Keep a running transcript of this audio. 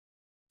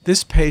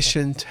This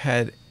patient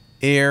had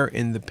air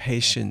in the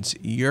patient's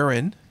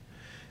urine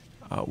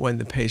when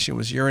the patient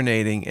was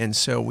urinating, and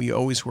so we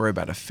always worry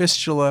about a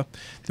fistula.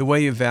 The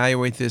way you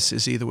evaluate this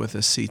is either with a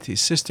CT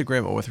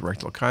cystogram or with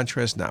rectal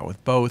contrast, not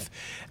with both.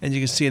 And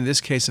you can see in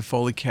this case a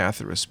Foley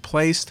catheter is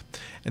placed,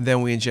 and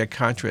then we inject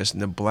contrast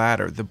in the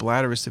bladder. The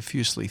bladder is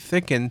diffusely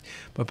thickened,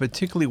 but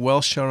particularly well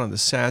shown on the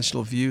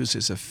sagittal views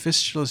is a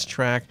fistulous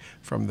tract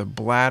from the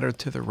bladder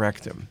to the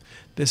rectum.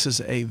 This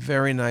is a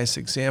very nice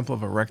example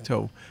of a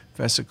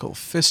rectovesical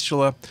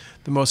fistula.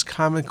 The most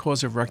common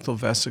cause of rectal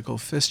vesical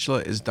fistula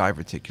is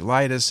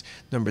diverticulitis.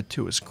 Number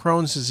 2 is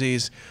Crohn's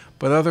disease,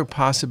 but other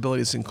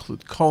possibilities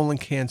include colon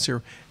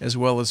cancer as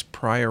well as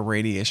prior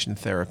radiation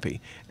therapy.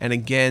 And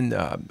again,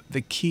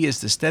 the key is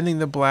distending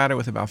the bladder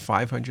with about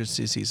 500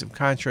 cc's of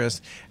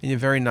contrast, and you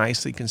very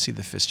nicely can see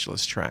the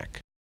fistulous tract.